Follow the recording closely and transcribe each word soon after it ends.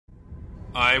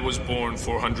I was born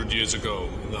 400 years ago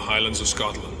in the Highlands of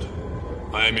Scotland.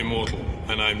 I am immortal,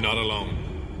 and I am not alone.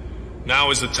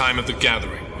 Now is the time of the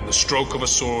gathering, and the stroke of a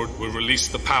sword will release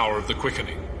the power of the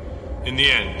quickening. In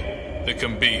the end, there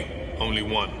can be only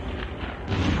one.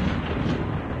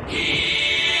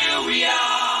 Here we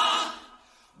are,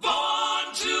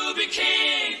 born to be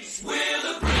kings. We're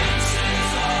the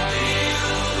princes of the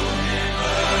universe.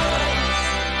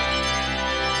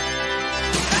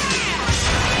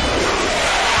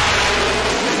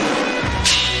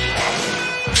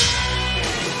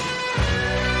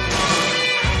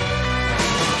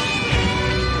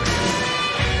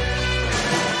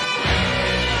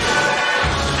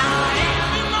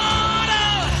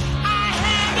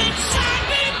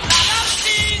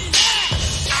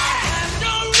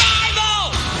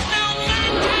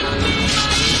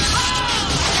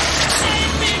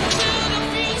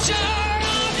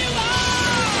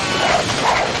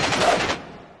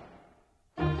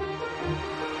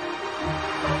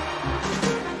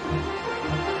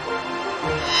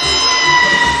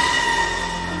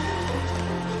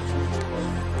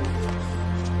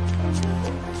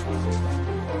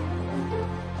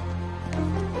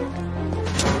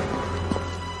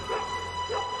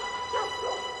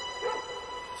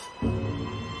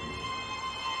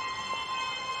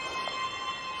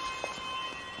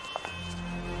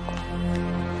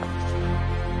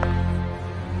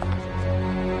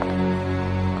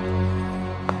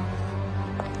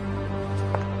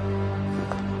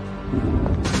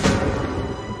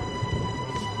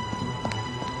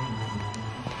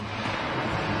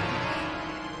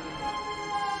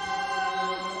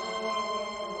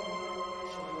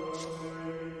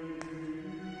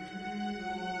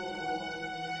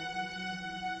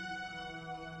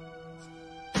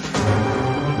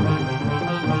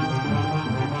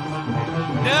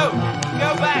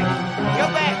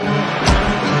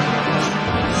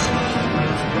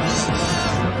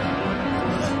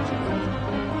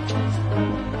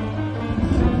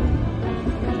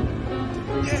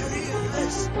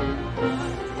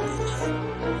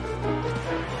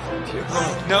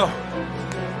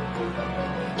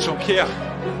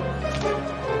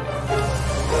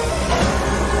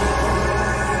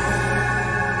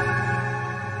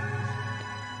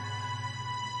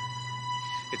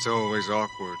 It's always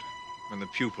awkward when the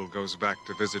pupil goes back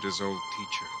to visit his old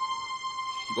teacher.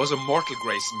 He was a mortal,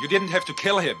 Grayson. You didn't have to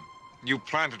kill him. You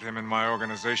planted him in my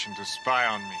organization to spy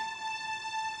on me.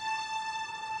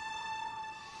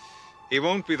 He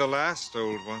won't be the last,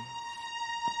 old one.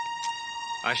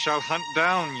 I shall hunt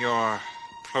down your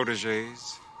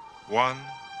protégés, one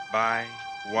by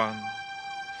one,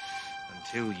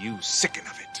 until you sicken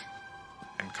of it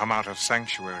and come out of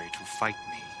sanctuary to fight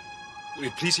me. Would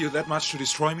it please you that much to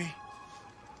destroy me?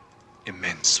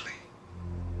 Immensely.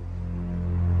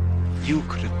 You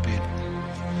could have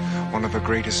been one of the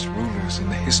greatest rulers in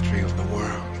the history of the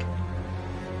world.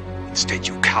 Instead,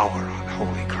 you cower on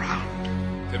holy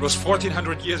ground. That was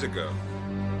 1400 years ago.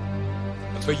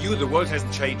 But for you, the world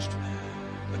hasn't changed.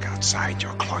 Look outside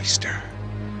your cloister.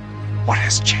 What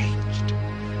has changed?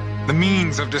 The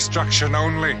means of destruction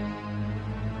only.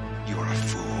 You're a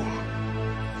fool.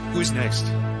 Who's next?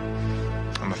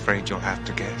 I'm afraid you'll have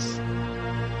to guess.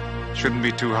 Shouldn't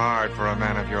be too hard for a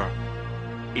man of your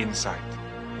insight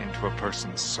into a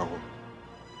person's soul.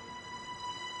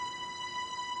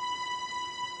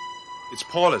 It's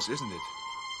Paulus, isn't it?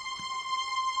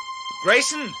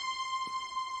 Grayson!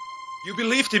 You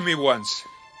believed in me once.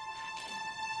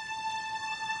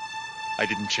 I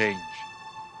didn't change.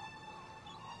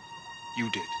 You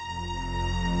did.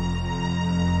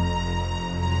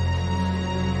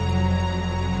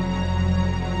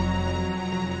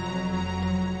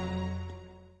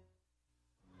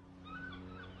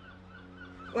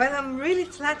 Well, I'm really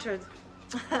flattered.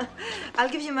 I'll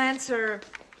give you my answer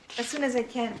as soon as I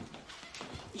can.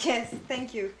 Yes,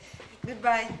 thank you.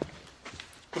 Goodbye.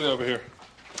 Put it over here.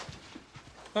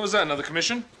 What was that, another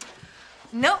commission?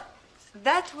 No,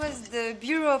 that was the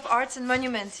Bureau of Arts and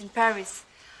Monuments in Paris.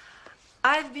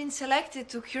 I've been selected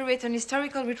to curate an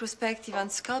historical retrospective on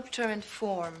sculpture and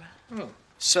form. Oh.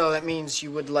 So that means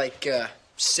you would, like,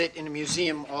 sit in a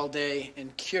museum all day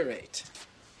and curate?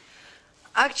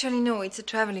 Actually, no, it's a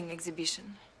traveling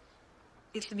exhibition.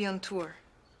 It'll be on tour.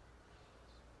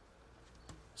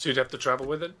 So you'd have to travel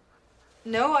with it?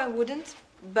 No, I wouldn't.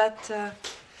 But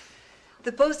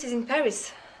the post is in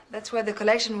Paris. That's where the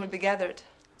collection will be gathered.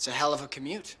 It's a hell of a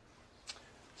commute.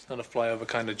 It's not a flyover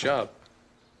kind of job.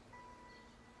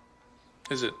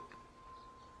 Is it?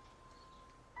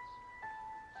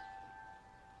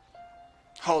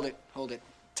 Hold it.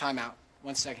 Time out.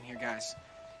 1 second here, guys.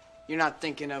 You're not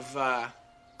thinking of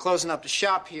closing up the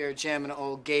shop here, jamming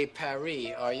old Gay Paris,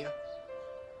 are you?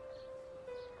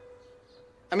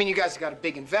 I mean, you guys have got a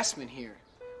big investment here.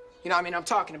 You know, I mean, I'm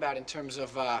talking about in terms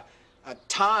of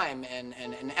time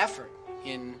and effort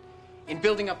in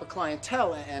building up a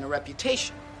clientele and a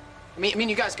reputation. I mean,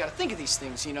 you guys got to think of these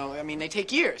things, you know. I mean, they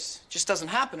take years. It just doesn't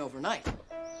happen overnight.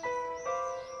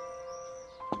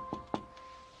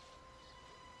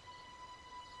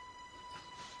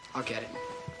 I'll get it.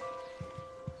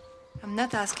 I'm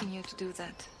not asking you to do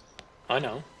that. I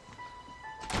know.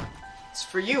 It's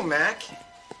for you, Mac.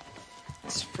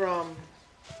 It's from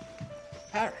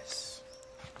Paris.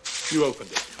 You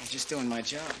opened it. I'm just doing my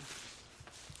job.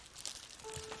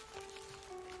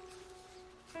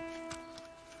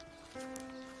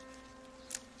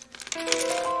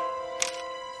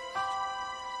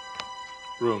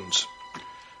 Runes.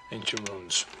 Ancient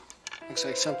runes. Looks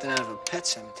like something out of a pet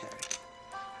cemetery.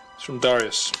 It's from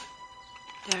Darius.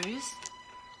 Darius?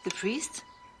 The priest?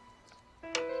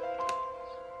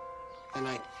 And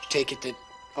I take it that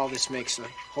all this makes a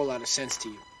whole lot of sense to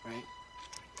you, right?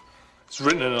 It's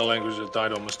written in a language that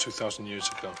died almost 2,000 years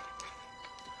ago.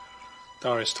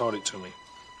 Darius taught it to me.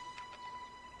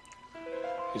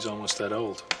 He's almost that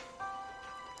old.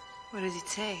 What does it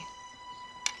say?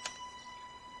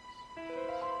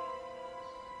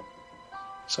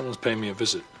 Someone's paying me a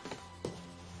visit.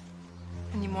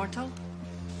 An immortal?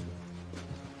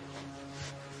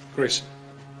 Grayson.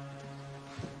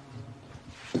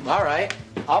 All right,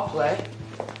 I'll play.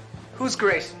 Who's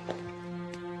Grayson?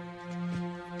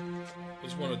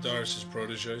 He's one of Darius's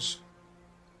proteges.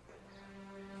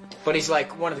 But he's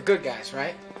like one of the good guys,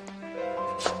 right?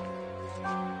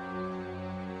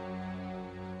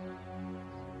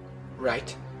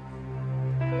 Right.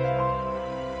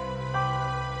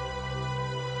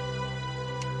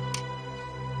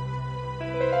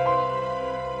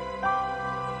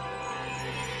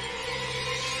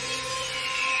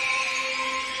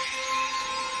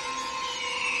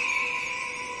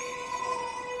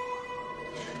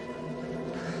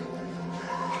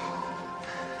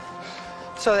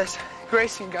 So this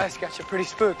Grayson guy's got you pretty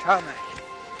spooked, huh, Mac?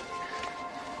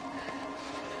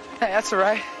 Hey, that's all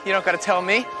right. You don't gotta tell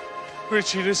me.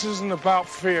 Richie, this isn't about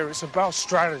fear, it's about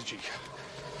strategy.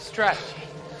 Strategy.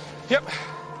 Yep.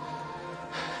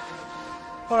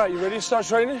 All right, you ready to start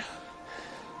training?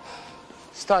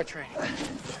 Start training.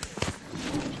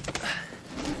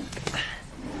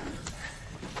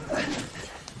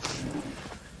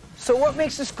 So what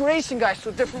makes this Grayson guy so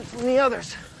different from the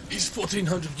others? He's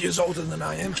 1,400 years older than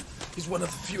I am. He's one of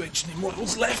the few ancient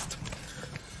immortals left.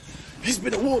 He's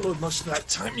been a warlord most of that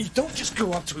time. You don't just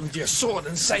go up to him with your sword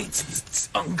and say it's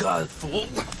ungrateful.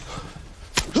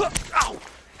 Ow!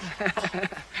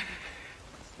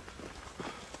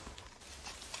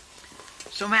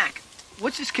 So, Mac,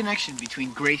 what's this connection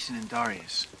between Grayson and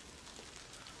Darius?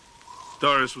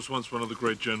 Darius was once one of the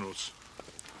great generals.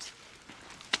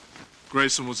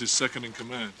 Grayson was his second in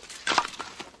command.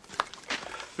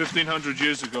 1,500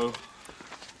 years ago,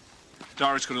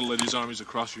 Darius could have led his armies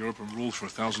across Europe and ruled for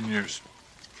 1,000 years.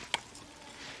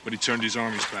 But he turned his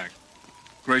armies back.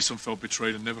 Grayson felt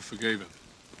betrayed and never forgave him.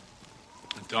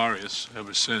 And Darius,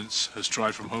 ever since, has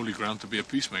tried from holy ground to be a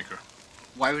peacemaker.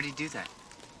 Why would he do that?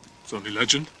 It's only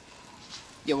legend.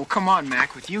 Yeah, well, come on,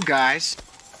 Mac. With you guys,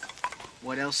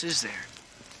 what else is there?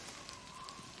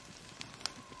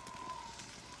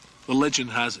 The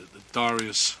legend has it that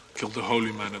Darius killed the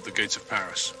holy man at the gates of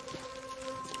Paris,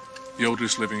 the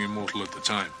oldest living immortal at the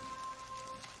time.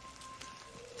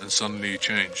 And suddenly he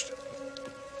changed.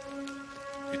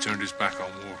 He turned his back on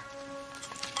war.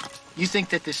 You think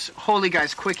that this holy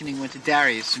guy's quickening went to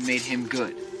Darius and made him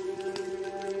good?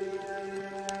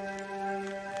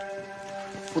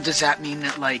 Well, does that mean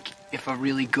that, like, if a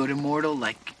really good immortal,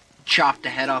 like, chopped the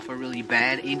head off a really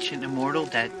bad ancient immortal,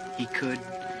 that he could,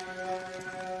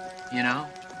 you know?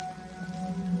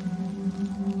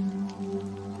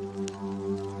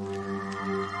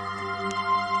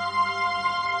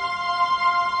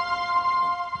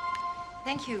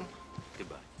 Thank you.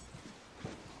 Goodbye.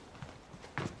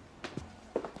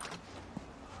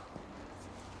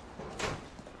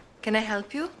 Can I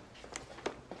help you?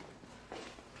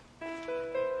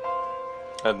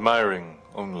 Admiring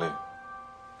only.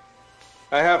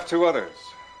 I have two others,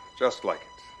 just like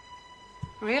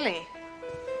it. Really?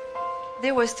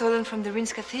 They were stolen from the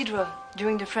Reims Cathedral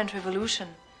during the French Revolution.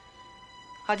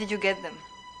 How did you get them?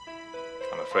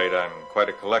 I'm afraid I'm quite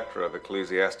a collector of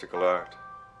ecclesiastical art.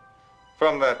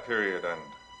 From that period and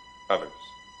others.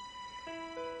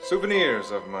 Souvenirs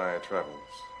of my travels.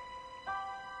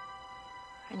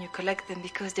 And you collect them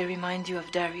because they remind you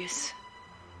of Darius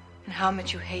and how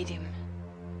much you hate him.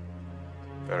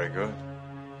 Very good.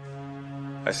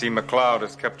 I see MacLeod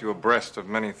has kept you abreast of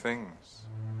many things.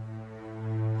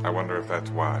 I wonder if that's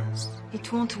wise.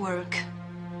 It won't work.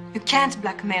 You can't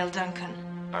blackmail Duncan.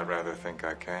 I rather think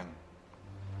I can.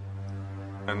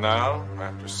 And now,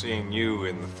 after seeing you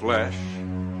in the flesh,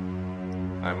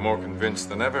 I'm more convinced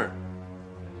than ever.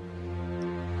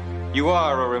 You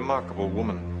are a remarkable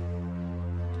woman.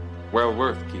 Well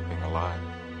worth keeping alive.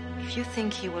 If you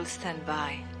think he will stand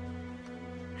by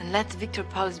and let Victor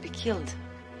Paulus be killed,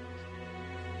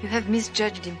 you have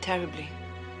misjudged him terribly.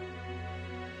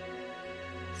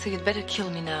 So you'd better kill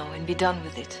me now and be done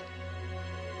with it.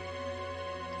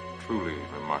 Truly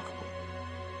remarkable.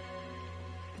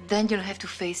 But then you'll have to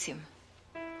face him.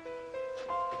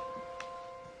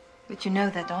 But you know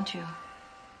that, don't you?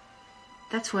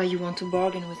 That's why you want to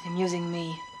bargain with him using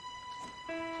me.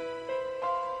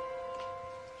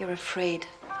 You're afraid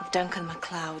of Duncan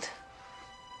MacLeod.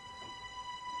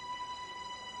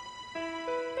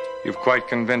 You've quite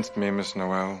convinced me, Miss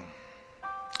Noel.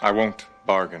 I won't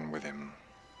bargain with him.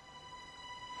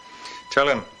 Tell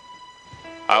him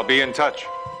I'll be in touch.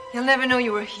 He'll never know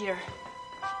you were here.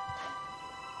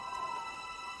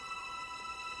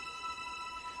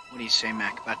 What do you say,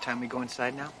 Mac? About time we go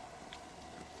inside now?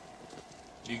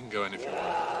 You can go in if you want.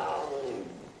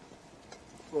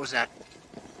 What was that?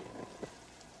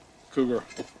 Cougar.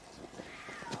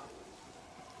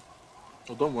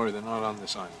 Well, don't worry, they're not on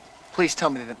this island. Please tell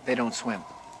me that they don't swim.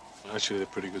 Actually, they're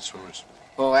pretty good swimmers.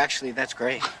 Oh, actually, that's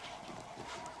great.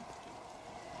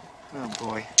 Oh,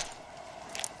 boy.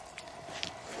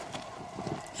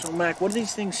 So, Mac, what do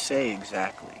these things say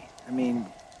exactly? I mean,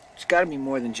 it's got to be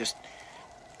more than just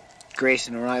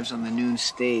Grayson arrives on the noon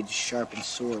stage, sharpened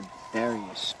sword,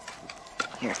 Darius.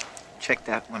 Here, check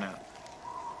that one out.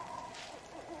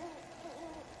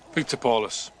 Victor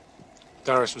Paulus.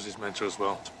 Darius was his mentor as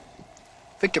well.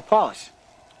 Victor Paulus.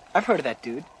 I've heard of that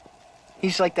dude.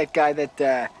 He's like that guy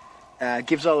that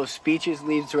gives all those speeches,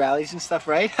 leads rallies and stuff,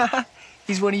 right?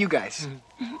 He's one of you guys.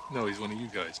 No, he's one of you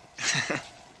guys.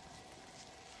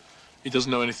 He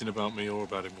doesn't know anything about me or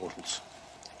about Immortals.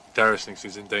 Darius thinks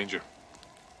he's in danger.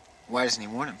 Why doesn't he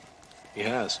warn him? He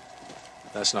has.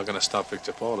 That's not going to stop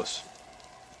Victor Paulus.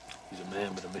 He's a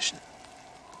man with a mission.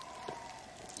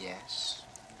 Yes,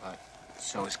 but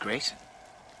so is Grayson.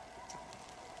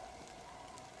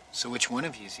 So which one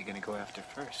of you is he going to go after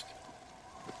first?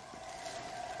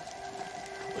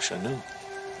 Wish I knew.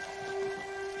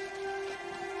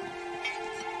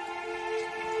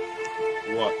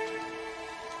 What?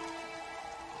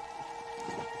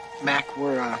 Mac,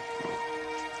 were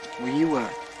you,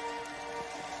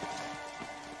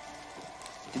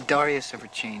 did Darius ever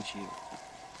change you?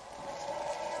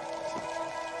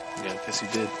 Yeah, I guess he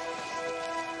did.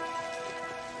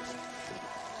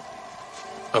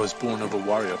 I was born of a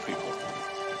warrior people.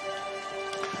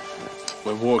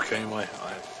 When war came, I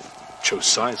chose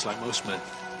sides like most men.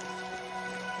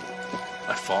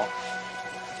 I fought.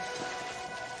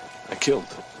 I killed.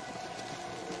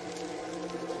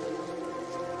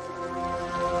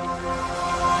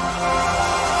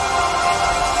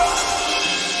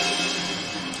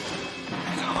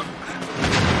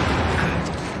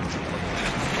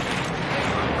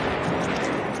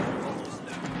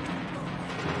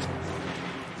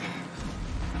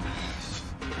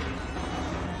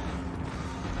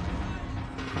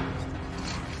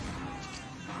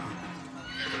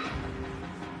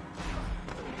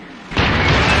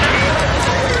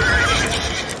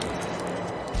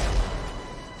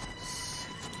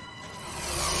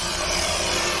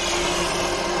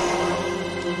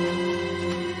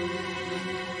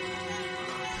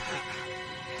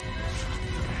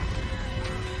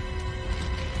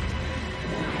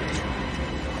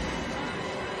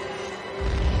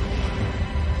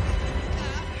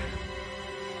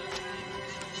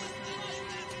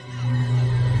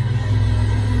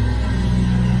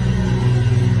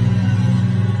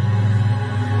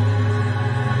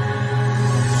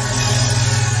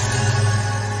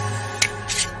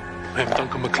 I am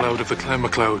Duncan MacLeod of the Clan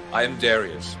MacLeod. I am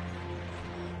Darius.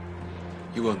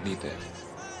 You won't need that.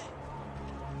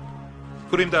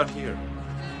 Put him down here.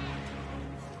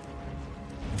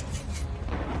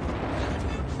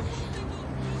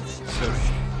 Sorry.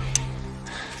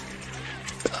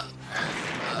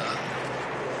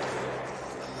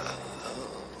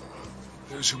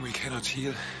 Those whom we cannot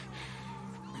heal,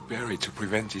 we bury to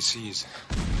prevent disease.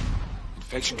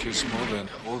 Infection kills more than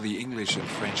all the English and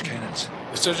French cannons.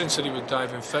 The surgeon said he would die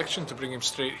of infection to bring him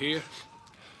straight here.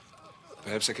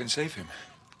 Perhaps I can save him.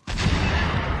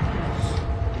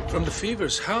 From the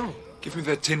fevers, how? Give me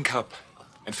that tin cup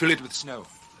and fill it with snow.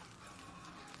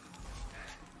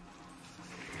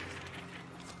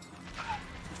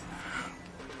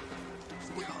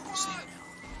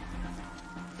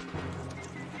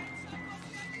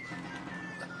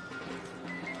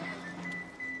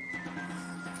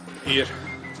 Here.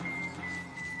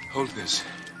 Hold this.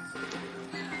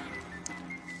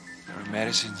 There are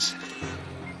medicines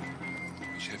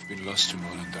which have been lost to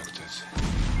modern doctors.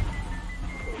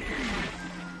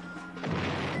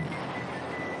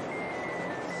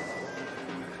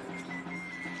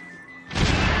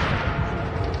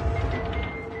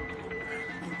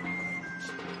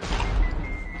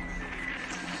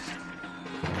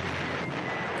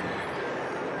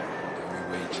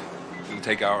 It'll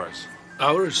take hours.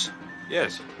 Hours?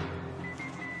 Yes.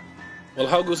 Well,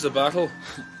 how goes the battle?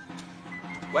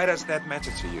 Why does that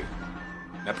matter to you?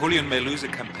 Napoleon may lose a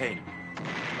campaign.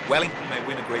 Wellington may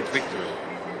win a great victory.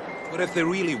 What if they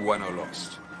really won or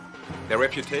lost? Their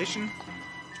reputation?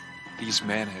 These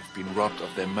men have been robbed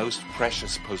of their most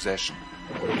precious possession.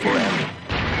 Forever.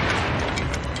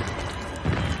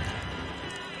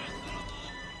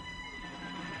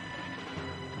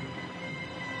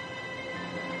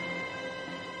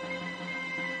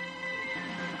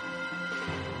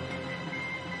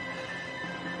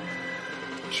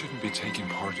 Shouldn't be taking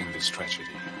part in this tragedy.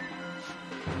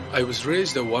 I was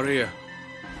raised a warrior.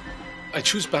 I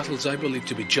choose battles I believe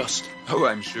to be just. Oh,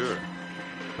 I'm sure.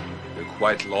 You're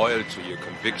quite loyal to your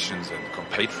convictions and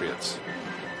compatriots.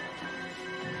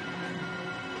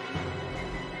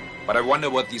 But I wonder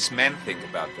what these men think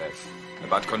about that.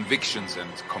 About convictions and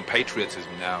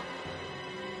compatriotism now.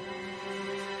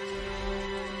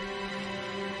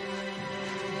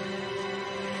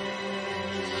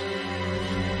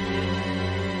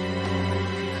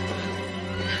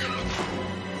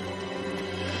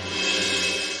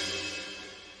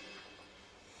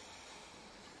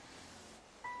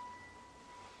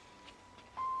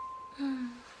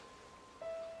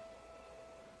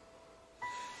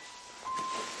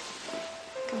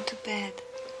 Go to bed.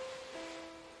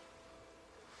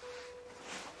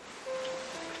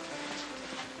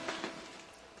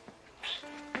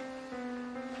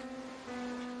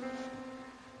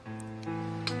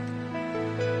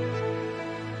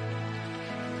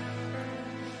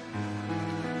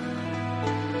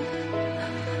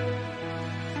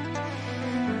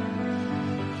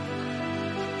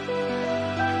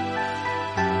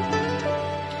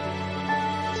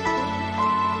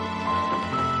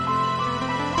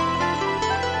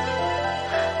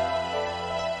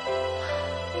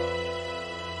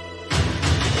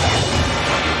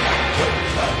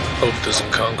 Hope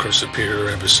doesn't conquer superior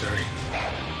adversary.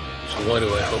 So why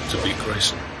do I hope to beat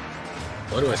Grayson?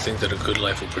 Why do I think that a good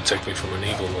life will protect me from an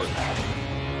evil one?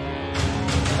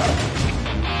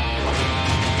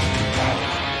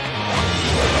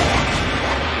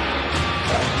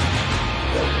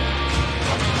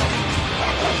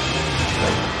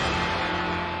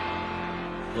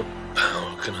 What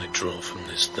power can I draw from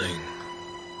this thing?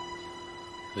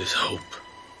 This hope?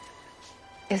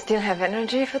 You still have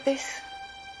energy for this?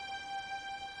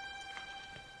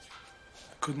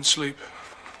 Couldn't sleep.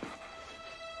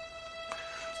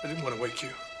 I didn't want to wake you.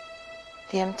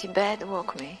 The empty bed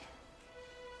woke me.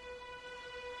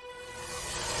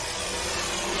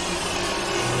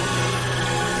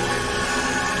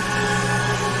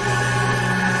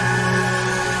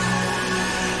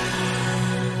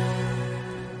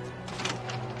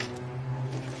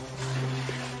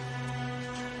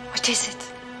 What is it?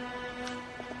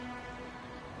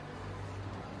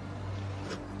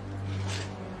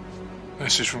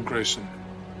 Message from Grayson.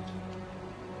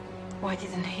 Why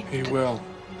didn't he? He will.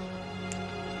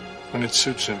 When it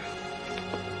suits him.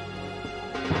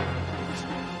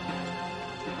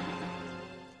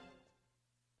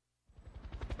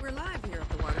 We're live here at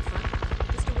the waterfront.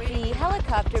 Just awaiting. The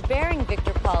helicopter bearing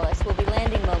Victor Paulus will be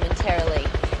landing momentarily.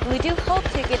 And we do hope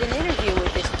to get an interview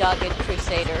with this dogged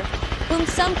crusader, whom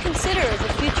some consider as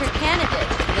a future candidate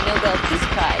for the Nobel Peace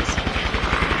Prize.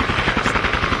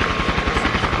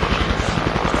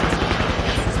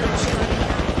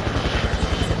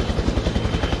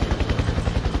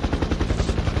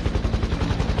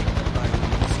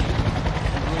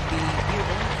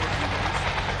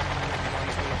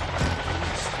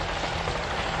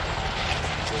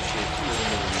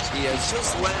 He has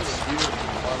just landed here in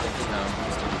Wellington,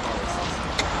 Mr. Paulus.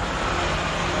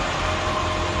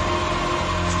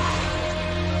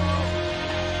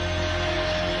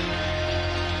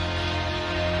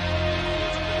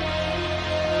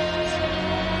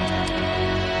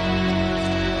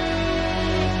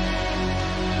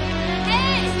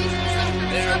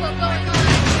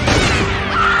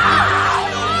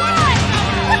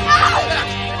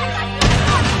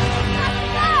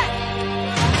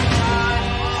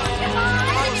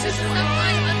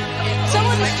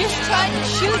 Trying to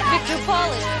shoot Victor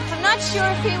Paulus. I'm not sure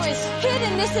if he was hit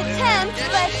in this attempt,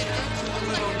 but...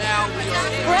 Now,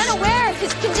 We're unaware of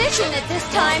his condition at this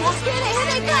time. Here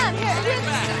they come.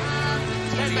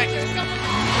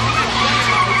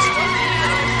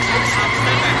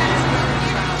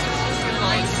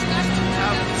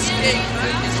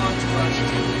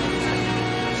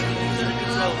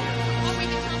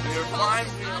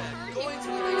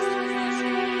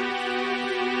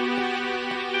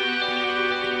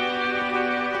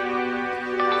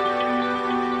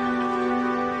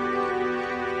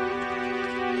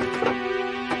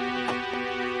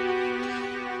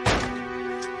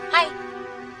 Hi.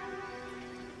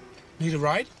 Need a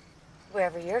ride?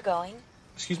 Wherever you're going.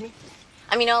 Excuse me?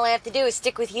 I mean, all I have to do is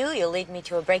stick with you. You'll lead me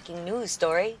to a breaking news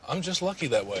story. I'm just lucky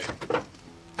that way.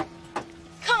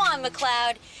 Come on,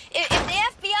 MacLeod. If the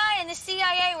FBI and the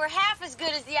CIA were half as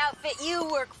good as the outfit you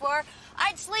work for,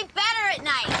 I'd sleep better at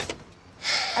night.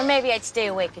 Or maybe I'd stay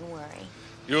awake and worry.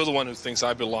 You're the one who thinks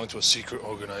I belong to a secret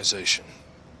organization.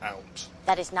 Out.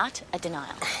 That is not a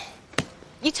denial.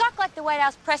 You talk like the White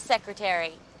House press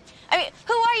secretary. I mean,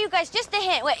 who are you guys? Just a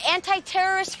hint. What,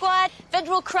 anti-terrorist squad?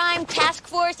 Federal crime task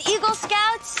force? Eagle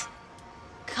Scouts?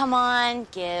 Come on,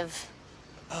 give.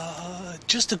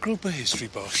 Just a group of history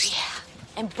buffs. Yeah,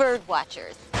 and bird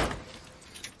watchers.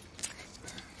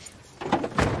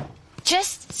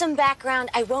 Just some background.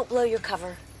 I won't blow your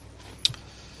cover.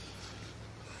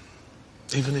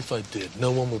 Even if I did,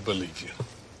 no one would believe you.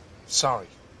 Sorry.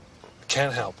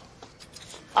 Can't help.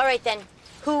 All right, then.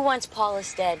 Who wants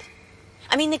Paulus dead?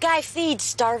 I mean, the guy feeds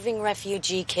starving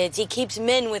refugee kids. He keeps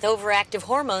men with overactive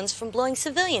hormones from blowing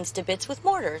civilians to bits with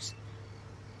mortars.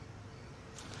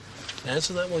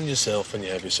 Answer that one yourself and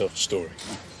you have yourself a story.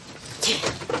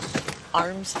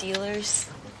 Arms dealers.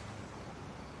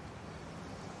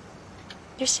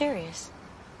 You're serious?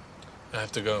 I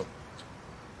have to go.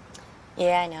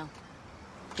 Yeah, I know.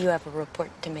 You have a report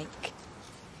to make.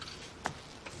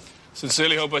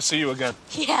 Sincerely hope I see you again.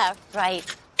 Yeah, right.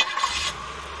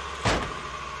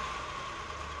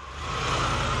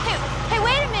 Hey,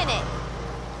 wait a minute.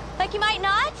 Like you might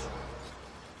not?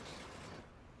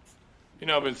 You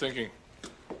know, I've been thinking.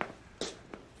 You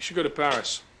should go to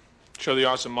Paris. Show the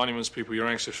arts and monuments people you're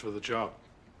anxious for the job.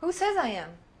 Who says I am?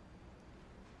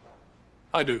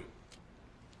 I do.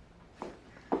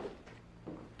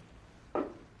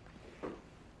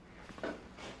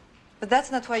 But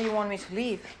that's not why you want me to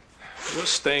leave. Your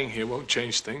staying here won't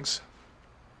change things.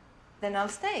 Then I'll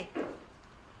stay.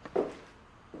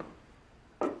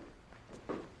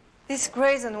 This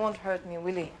Grayson won't hurt me,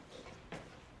 will he?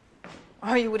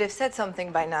 Or you would have said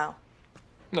something by now.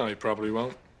 No, he probably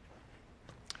won't.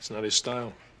 It's not his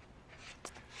style.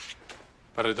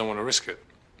 But I don't want to risk it.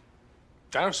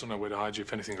 Gareth will know where to hide you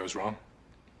if anything goes wrong.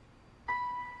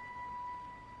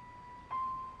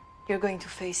 You're going to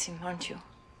face him, aren't you?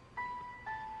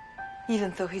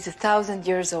 Even though he's 1,000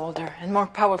 years older and more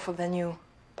powerful than you.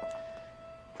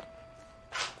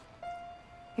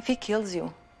 If he kills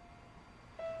you,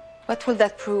 what will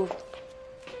that prove?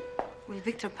 Will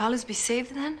Victor Paulus be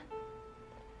saved then?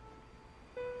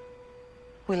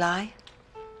 Will I?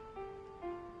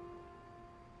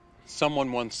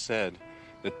 Someone once said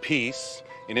that peace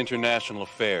in international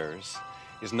affairs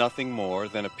is nothing more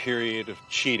than a period of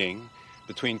cheating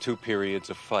between two periods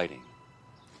of fighting.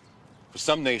 For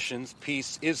some nations,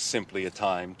 peace is simply a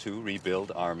time to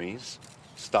rebuild armies,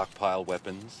 stockpile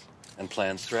weapons, and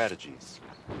plan strategies.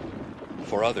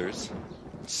 For others,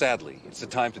 sadly, it's a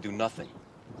time to do nothing.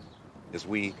 As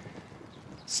we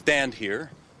stand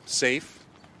here, safe,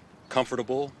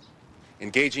 comfortable,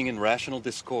 engaging in rational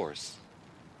discourse,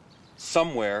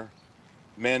 somewhere,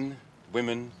 men,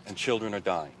 women, and children are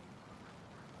dying.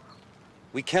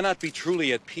 We cannot be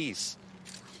truly at peace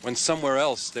when somewhere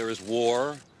else there is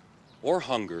war, or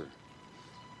hunger,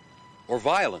 or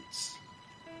violence.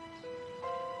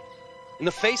 In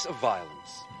the face of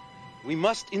violence, we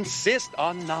must insist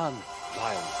on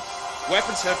non-violence.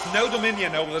 Weapons have no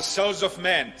dominion over the souls of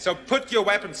men, so put your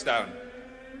weapons down.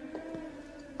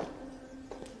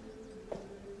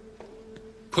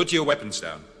 Put your weapons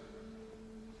down.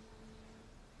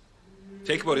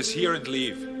 Take what is here and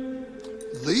leave.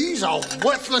 These are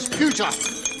worthless pewter.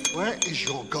 Where is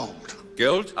your gold?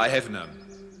 Gold? I have none.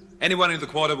 Anyone in the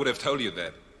quarter would have told you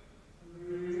that.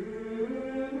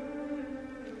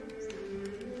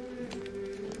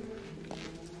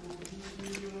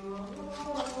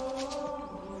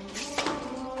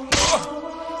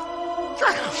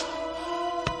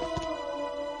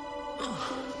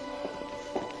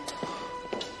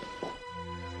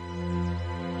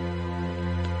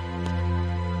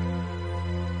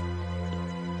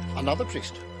 Another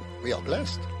priest. We are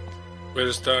blessed. Where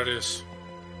to start is?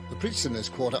 The priests in this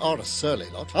quarter are a surly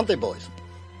lot, aren't they, boys?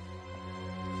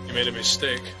 You made a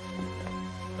mistake.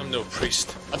 I'm no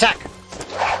priest. Attack!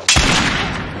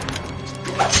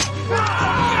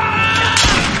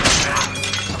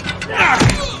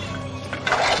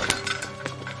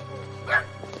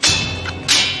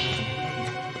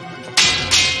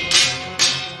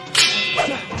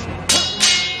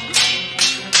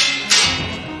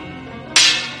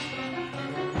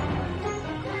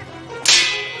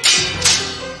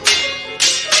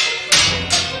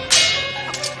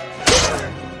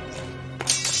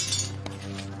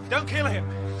 Don't kill him.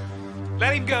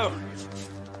 Let him go.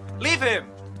 Leave him.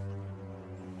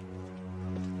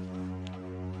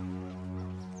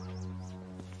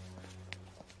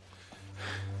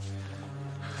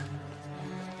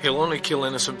 He'll only kill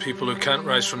innocent people who can't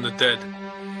rise from the dead.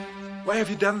 Why have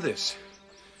you done this?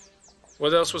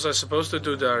 What else was I supposed to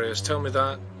do, Darius? Tell me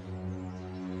that.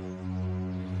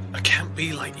 I can't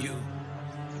be like you.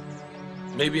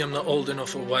 Maybe I'm not old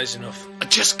enough or wise enough. I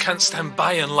just can't stand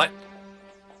by and let...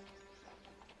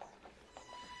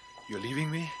 You're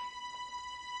leaving me?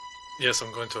 Yes,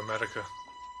 I'm going to America.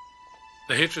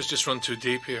 The hatred's just run too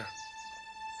deep here.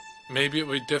 Maybe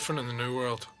it'll be different in the New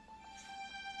World.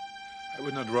 I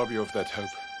would not rob you of that hope.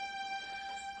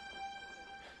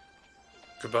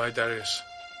 Goodbye, Darius.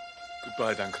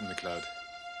 Goodbye, Duncan MacLeod.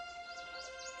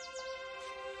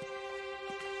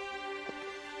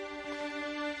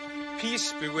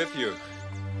 Peace be with you.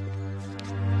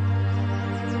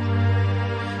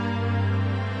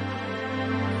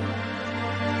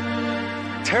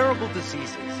 Terrible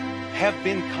diseases have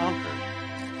been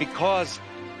conquered because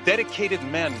dedicated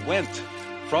men went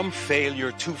from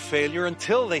failure to failure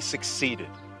until they succeeded.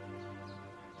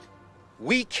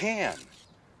 We can,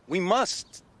 we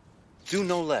must do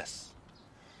no less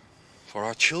for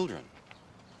our children.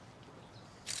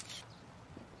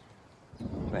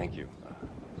 Thank you. Thank you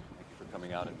for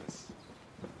coming out in this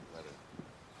letter.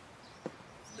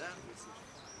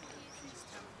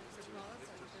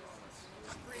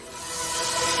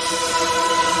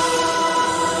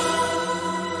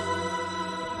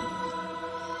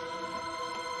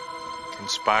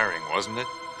 Inspiring, wasn't it?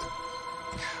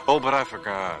 Oh, but I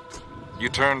forgot. You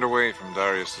turned away from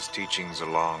Darius's teachings a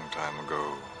long time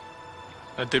ago.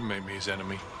 That did make me his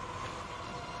enemy.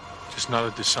 Just not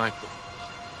a disciple.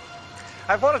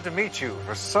 I've wanted to meet you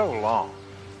for so long.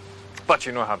 But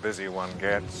you know how busy one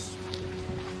gets.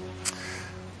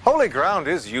 Holy ground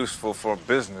is useful for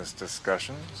business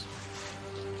discussions.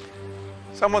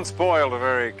 Someone spoiled a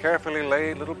very carefully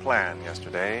laid little plan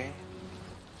yesterday.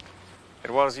 It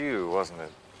was you, wasn't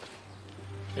it?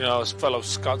 You know, his fellow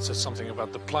Scott said something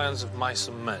about the plans of mice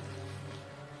and men.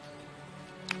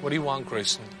 What do you want,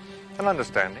 Grayson? An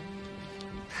understanding.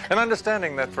 An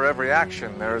understanding that for every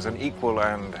action there is an equal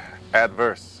and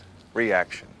adverse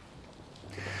reaction.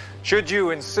 Should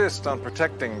you insist on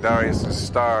protecting Darius's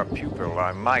star pupil,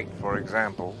 I might, for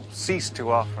example, cease to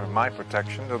offer my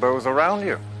protection to those around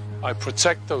you. I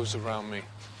protect those around me.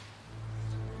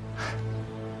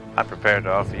 I'm prepared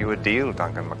to offer you a deal,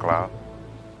 Duncan MacLeod.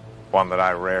 One that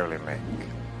I rarely make.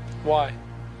 Why?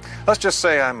 Let's just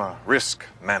say I'm a risk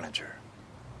manager.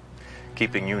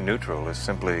 Keeping you neutral is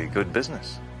simply good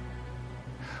business.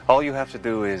 All you have to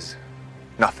do is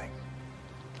nothing.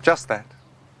 Just that.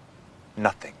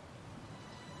 Nothing.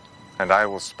 And I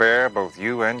will spare both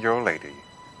you and your lady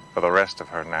for the rest of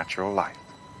her natural life.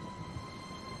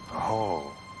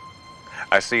 Oh,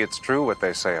 I see it's true what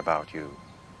they say about you.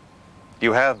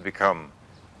 You have become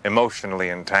emotionally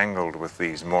entangled with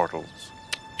these mortals.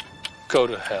 Go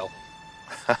to hell.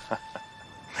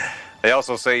 They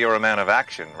also say you're a man of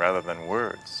action rather than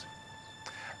words.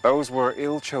 Those were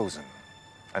ill-chosen,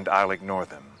 and I'll ignore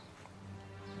them.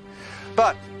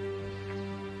 But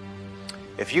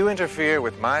if you interfere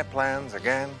with my plans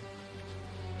again,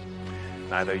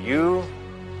 neither you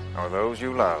nor those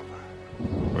you love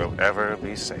will ever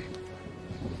be safe.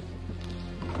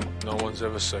 No one's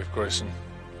ever safe, Grayson.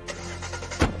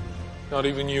 Not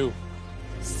even you.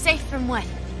 Safe from what?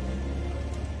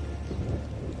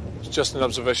 It's just an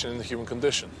observation in the human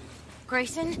condition.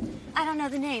 Grayson? I don't know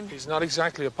the name. He's not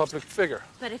exactly a public figure.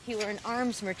 But if you were an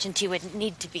arms merchant, you wouldn't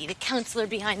need to be. The counselor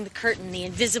behind the curtain, the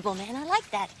invisible man. I like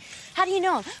that. How do you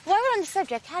know him? While we're on the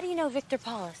subject, how do you know Victor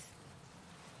Paulus?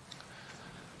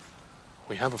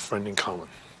 We have a friend in common.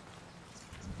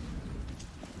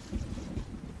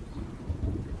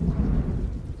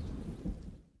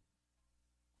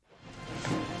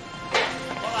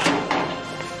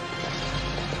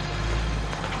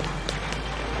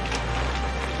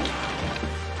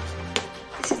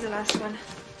 This is the last one.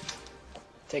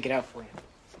 Take it out for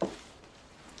you.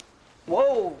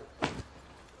 Whoa!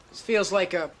 This feels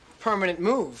like a permanent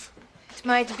move. It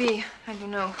might be. I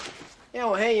don't know. Yeah,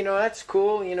 well, hey, that's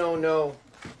cool. No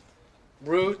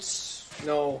roots,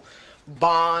 no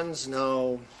bonds,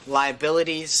 no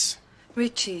liabilities.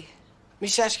 Richie. Let me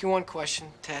just ask you one question,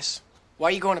 Tess. Why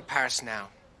are you going to Paris now?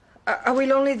 I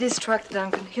will only distract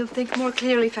Duncan. He'll think more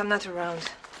clearly if I'm not around.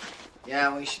 Yeah,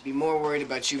 well, you should be more worried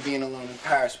about you being alone in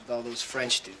Paris with all those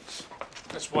French dudes.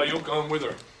 That's why you're going with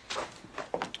her.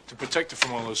 To protect her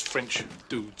from all those French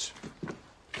dudes.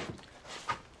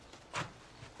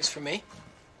 It's for me.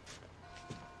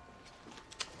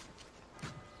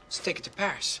 Let's take it to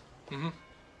Paris. Mm-hmm.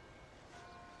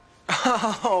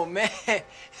 Oh, man.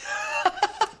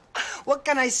 What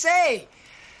can I say?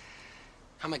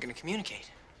 How am I going to communicate?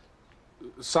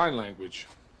 Sign language.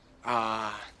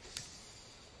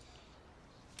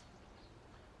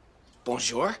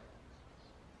 Bonjour.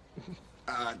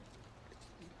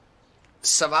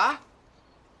 Ça va?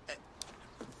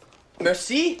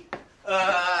 Merci.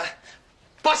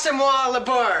 Passez-moi le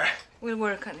beurre. We'll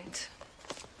work on it.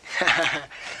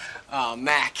 Oh,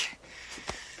 Mac.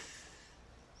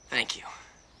 Thank you.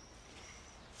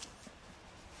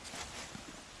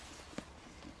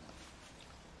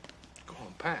 Go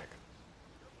on, pack.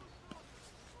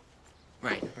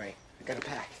 Right. I gotta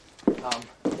pack.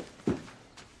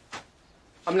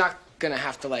 I'm not gonna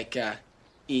have to,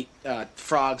 eat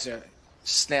frogs or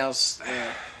snails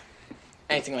or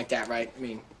anything like that, right?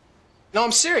 No,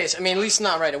 I'm serious. At least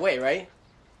not right away, right?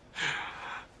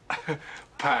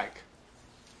 Pack.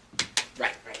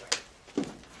 Right.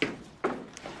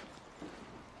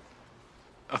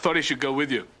 I thought he should go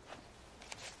with you.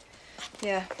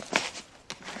 Yeah.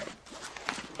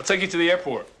 I'll take you to the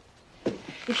airport.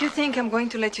 If you think I'm going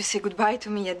to let you say goodbye to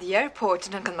me at the airport,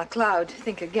 Duncan MacLeod,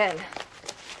 think again.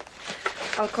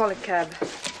 I'll call a cab.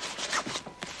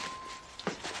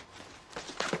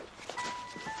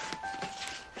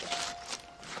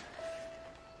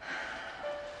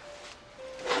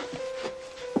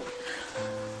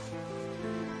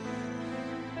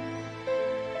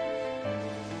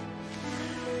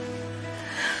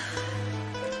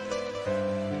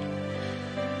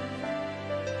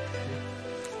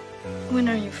 When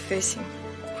are you facing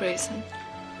Grayson?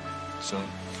 Soon.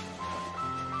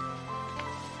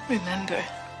 Remember,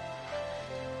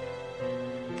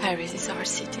 Paris is our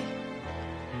city.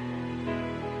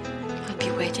 I'll be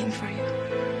waiting for you.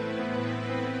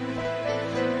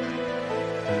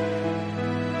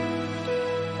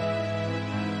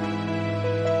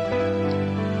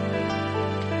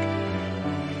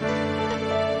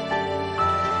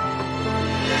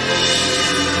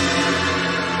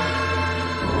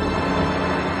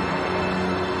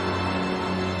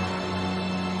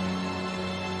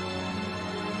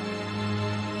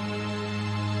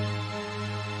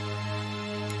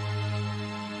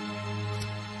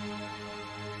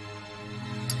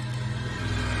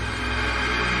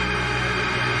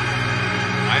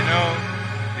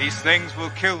 These things will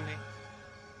kill me.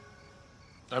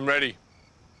 I'm ready.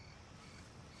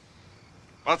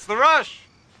 What's the rush?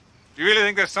 Do you really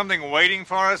think there's something waiting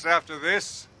for us after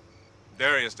this?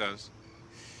 Darius does.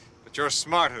 But you're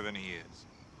smarter than he is.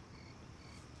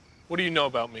 What do you know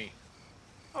about me?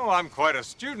 Oh, I'm quite a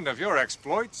student of your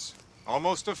exploits.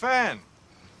 Almost a fan.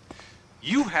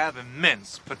 You have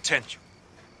immense potential.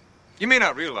 You may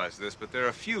not realize this, but there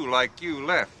are few like you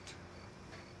left.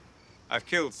 I've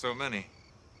killed so many.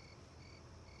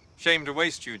 Shame to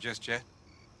waste you just yet.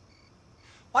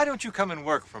 Why don't you come and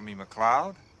work for me,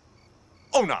 MacLeod?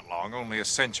 Oh, not long, only a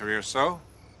century or so.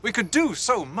 We could do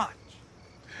so much.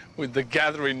 With the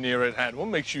gathering near at hand, what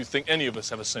makes you think any of us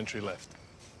have a century left?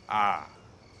 Ah,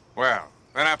 well,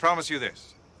 then I promise you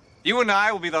this. You and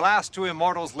I will be the last two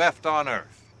immortals left on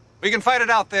Earth. We can fight it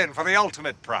out then for the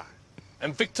ultimate prize.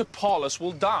 And Victor Paulus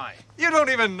will die. You don't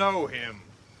even know him.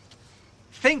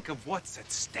 Think of what's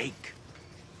at stake.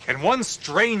 Can one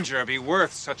stranger be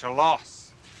worth such a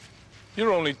loss?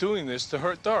 You're only doing this to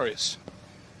hurt Darius.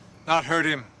 Not hurt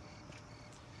him.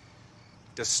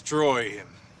 Destroy him.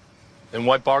 Then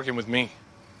why bargain with me?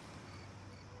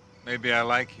 Maybe I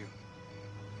like you.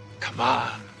 Come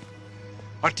on.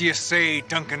 What do you say,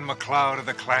 Duncan MacLeod of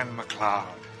the Clan MacLeod?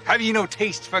 Have you no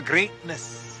taste for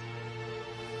greatness?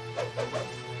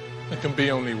 There can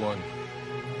be only one.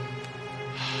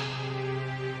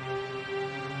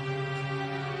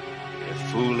 You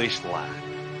foolish lad.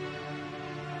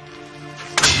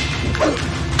 Go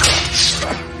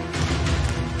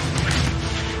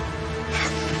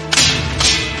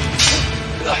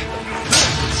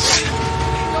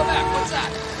back, what's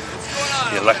that? What's going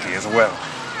on? You're lucky as well.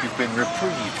 You've been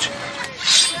reprieved.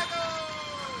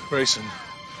 Grayson,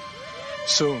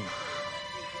 soon.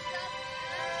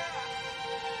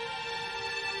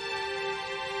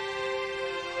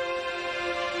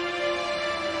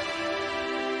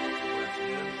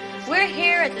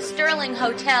 at the Sterling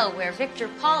Hotel where Victor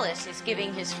Paulus is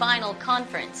giving his final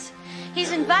conference.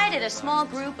 He's invited a small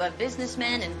group of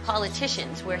businessmen and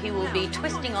politicians where he will be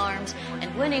twisting arms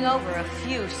and winning over a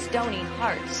few stony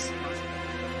hearts.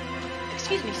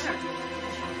 Excuse me, sir.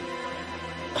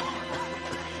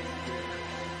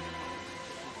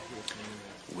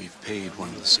 We've paid one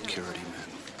of the security men.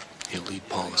 He'll lead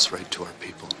Paulus right to our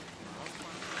people.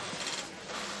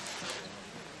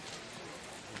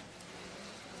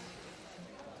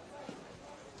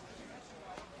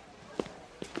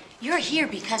 You're here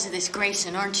because of this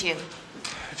Grayson, aren't you?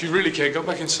 If you really care, go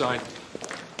back inside.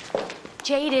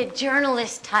 Jaded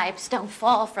journalist types don't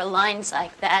fall for lines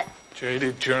like that.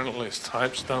 Jaded journalist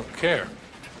types don't care.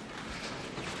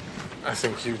 I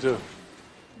think you do.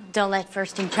 Don't let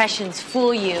first impressions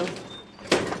fool you.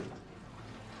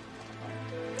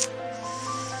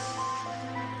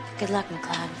 Good luck,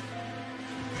 MacLeod.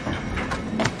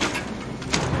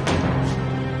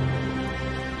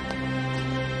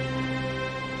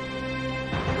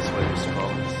 This way, Mr.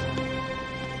 Paulus.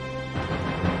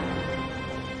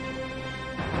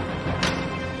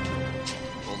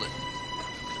 Hold it.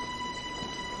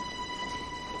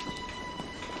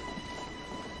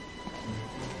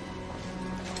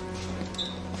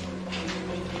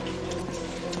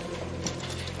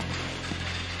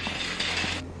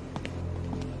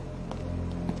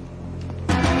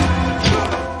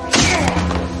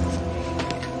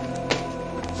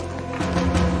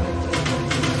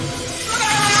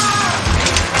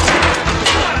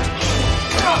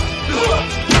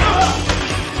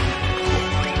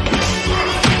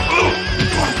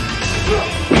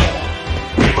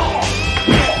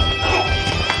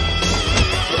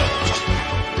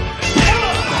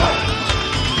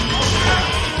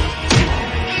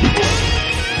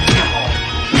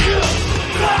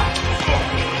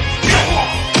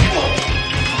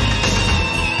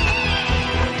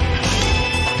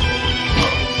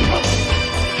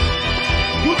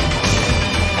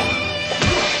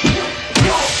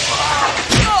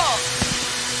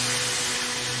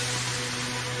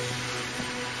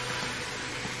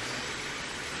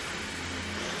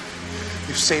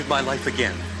 You saved my life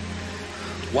again.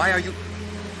 Why are you...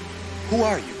 Who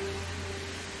are you?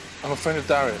 I'm a friend of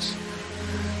Darius.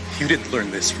 You didn't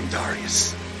learn this from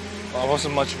Darius. Well, I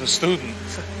wasn't much of a student.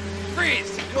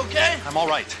 Freeze! You okay? I'm all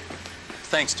right.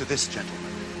 Thanks to this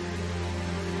gentleman.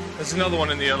 There's another one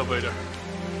in the elevator.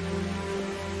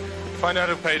 Find out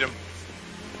who paid him.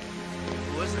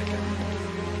 Who was it?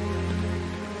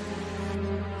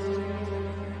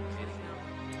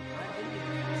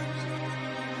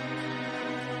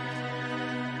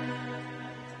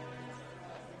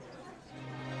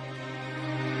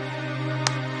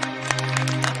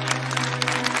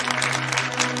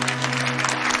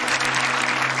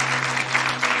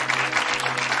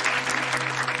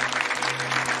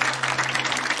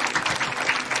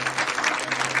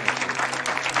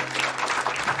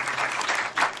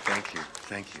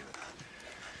 Thank you.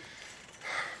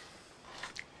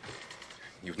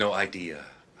 You've no idea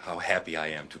how happy I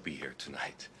am to be here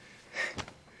tonight.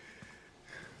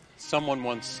 Someone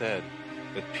once said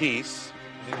that peace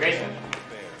is Grayson.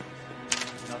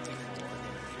 nothing more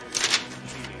than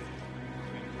cheating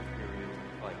between two periods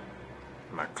of fight.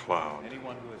 MacLeod.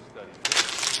 Anyone who has studied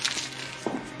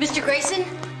Mr. Grayson?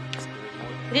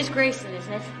 It is Grayson,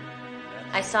 isn't it?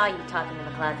 I saw you talking to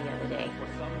MacLeod the other day.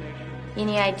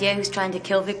 Any idea who's trying to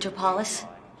kill Victor Paulus?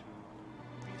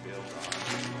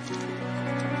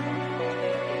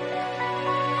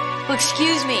 Oh,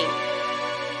 excuse me.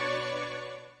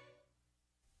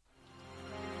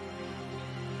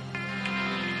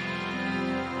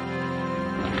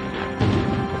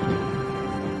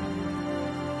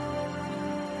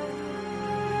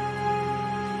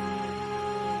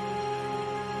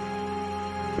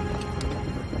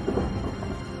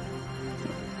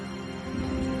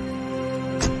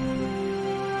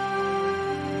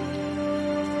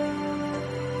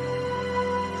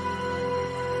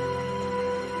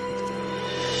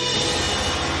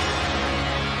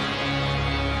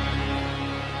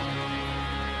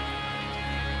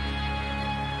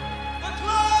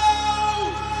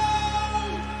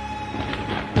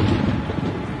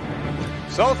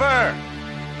 Sulphur!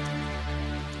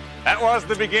 That was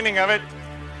the beginning of it.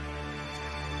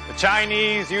 The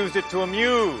Chinese used it to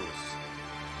amuse.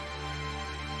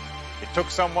 It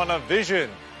took someone of vision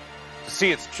to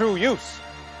see its true use,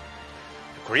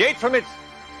 to create from it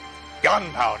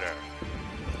gunpowder.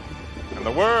 And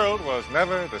the world was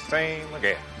never the same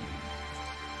again.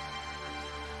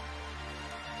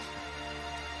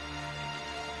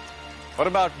 What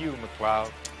about you,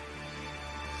 MacLeod?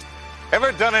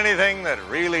 Ever done anything that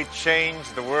really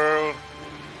changed the world?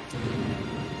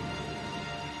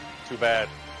 Too bad.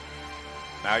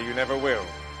 Now you never will.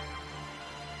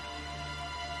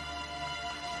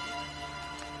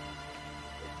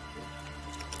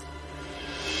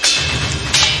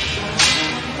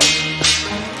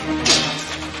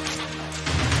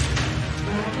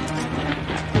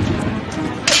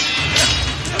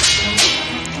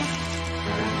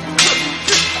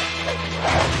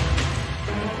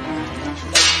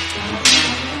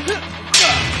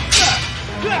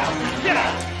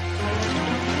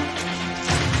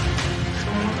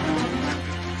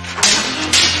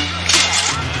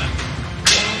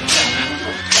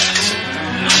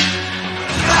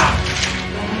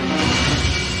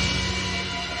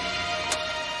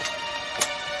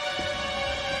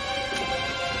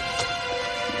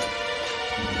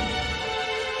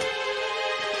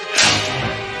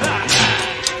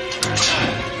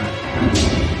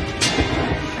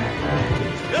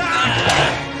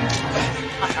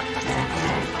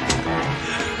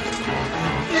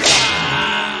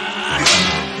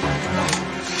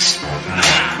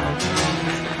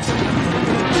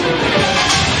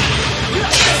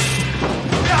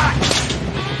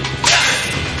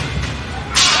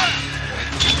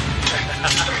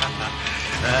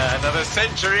 Another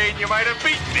century and you might have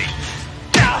beaten me.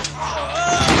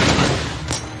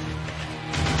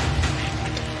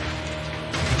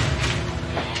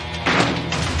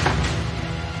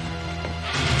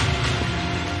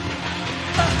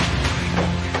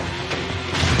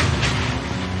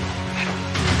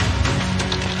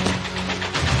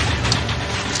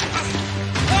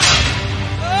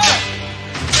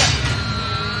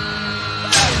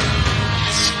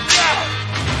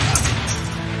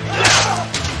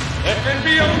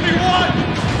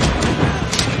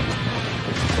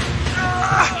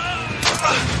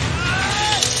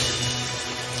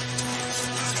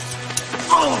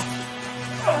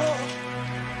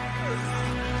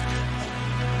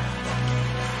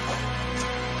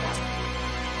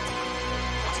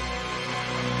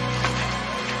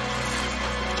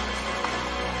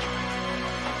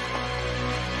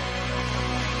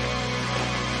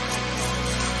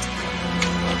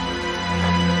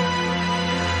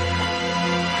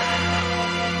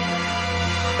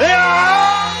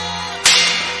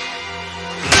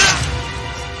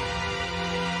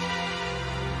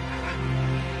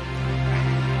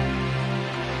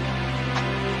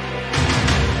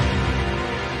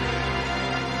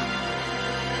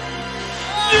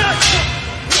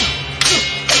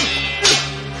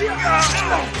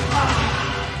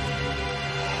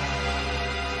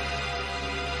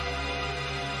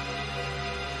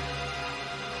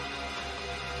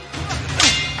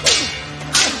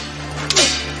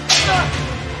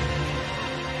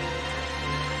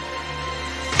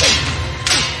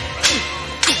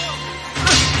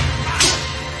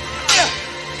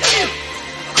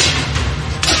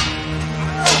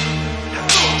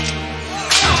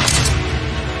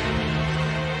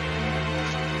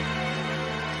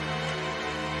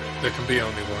 There can be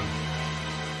only one.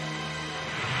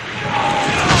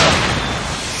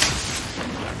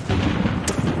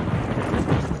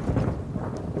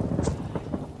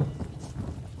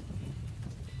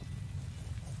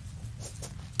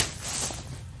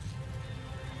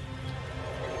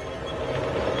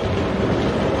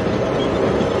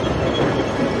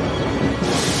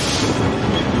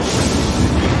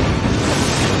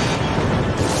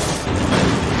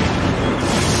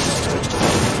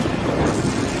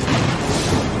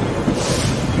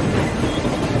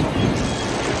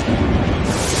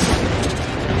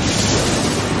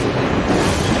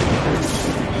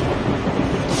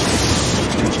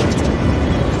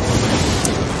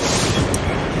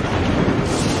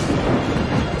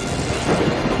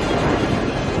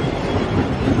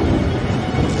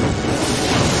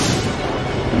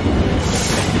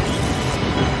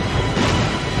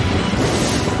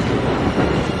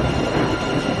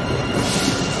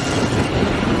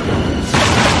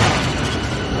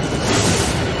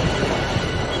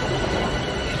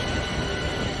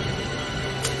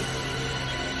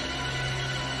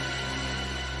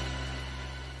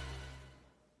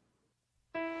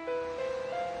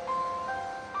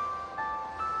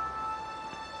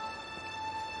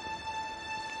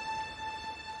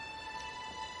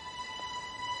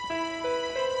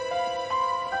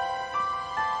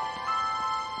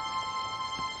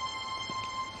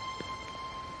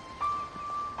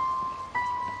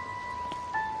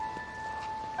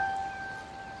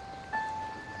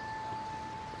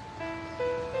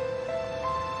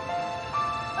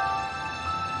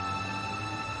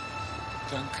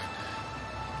 Duncan.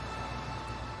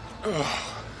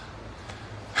 Oh.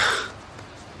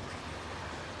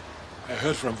 I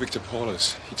heard from Victor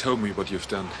Paulus. He told me what you've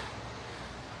done.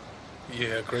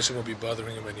 Yeah, Grayson won't be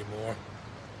bothering him anymore.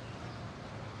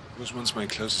 He was once my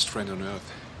closest friend on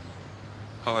earth.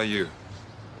 How are you?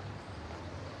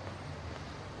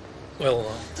 Well,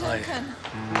 Duncan.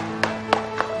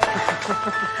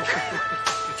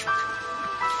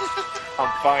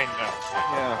 I'm fine now.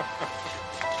 Yeah.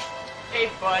 Hey,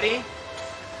 buddy.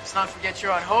 Let's not forget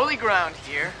you're on holy ground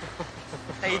here.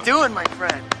 How you doing, my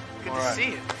friend? Good to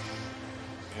see you.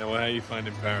 Yeah, well, how you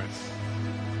finding Paris?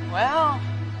 Well,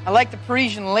 I like the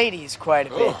Parisian ladies quite a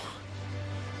bit.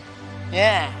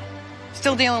 Yeah.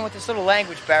 Still dealing with this little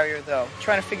language barrier, though.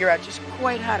 Trying to figure out just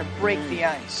quite how to break the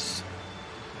ice.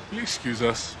 Will you excuse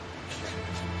us?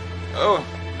 Oh,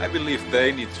 I believe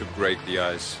they need to break the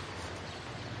ice.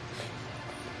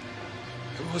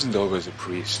 I wasn't always a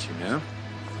priest, you know?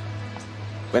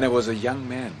 When I was a young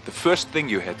man, the first thing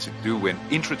you had to do when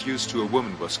introduced to a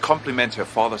woman was compliment her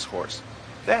father's horse.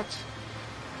 That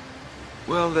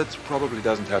probably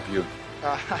doesn't help you.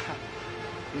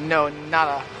 No, not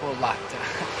a whole lot.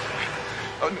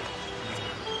 Oh, no.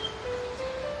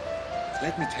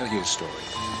 Let me tell you a story.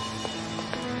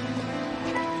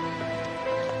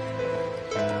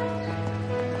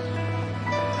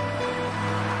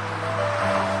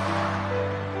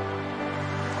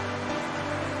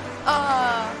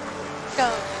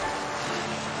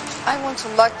 I want to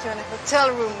lock you in a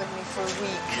hotel room with me for a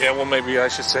week. yeah, well, maybe I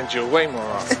should send you away more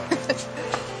often.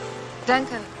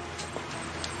 Duncan,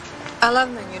 I love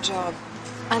my new job.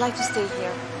 I'd like to stay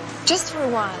here, just for a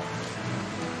while.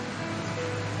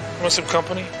 Want some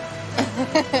company?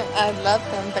 I love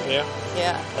company. Yeah?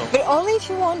 Yeah. Oh. But only if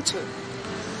you want to.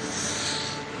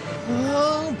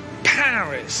 Oh,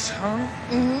 Paris, huh?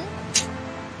 Mm-hmm.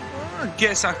 Well, I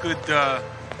guess I could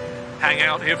hang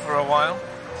out here for a while.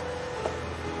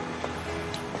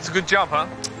 It's a good job, huh?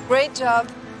 Great job.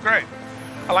 Great.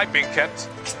 I like being kept.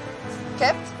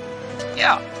 Kept?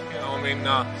 Yeah. You know, I mean,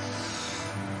 I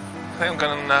think I'm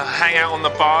gonna hang out on the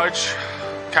barge,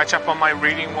 catch up on my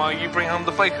reading while you bring home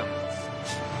the bacon.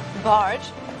 Barge?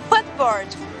 What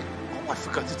barge? Oh, I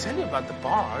forgot to tell you about the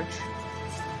barge.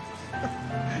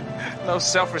 No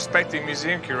self-respecting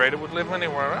museum curator would live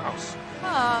anywhere else.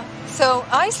 Ah, so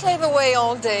I slave away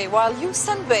all day while you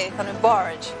sunbathe on a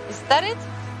barge. Is that it?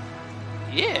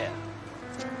 Yeah.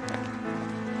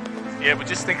 Yeah, but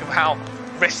just think of how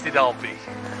rested I'll be.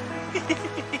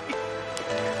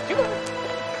 You know,